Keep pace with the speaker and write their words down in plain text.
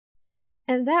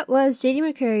And that was JD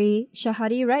McCurry,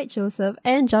 Shahadi Wright Joseph,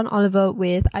 and John Oliver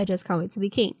with I Just Can't Wait to Be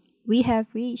King. We have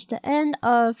reached the end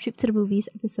of Trip to the Movies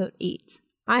episode 8.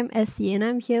 I'm Esty and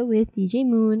I'm here with DJ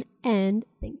Moon, and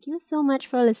thank you so much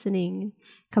for listening.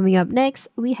 Coming up next,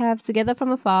 we have Together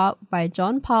from Afar by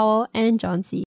John Powell and John C.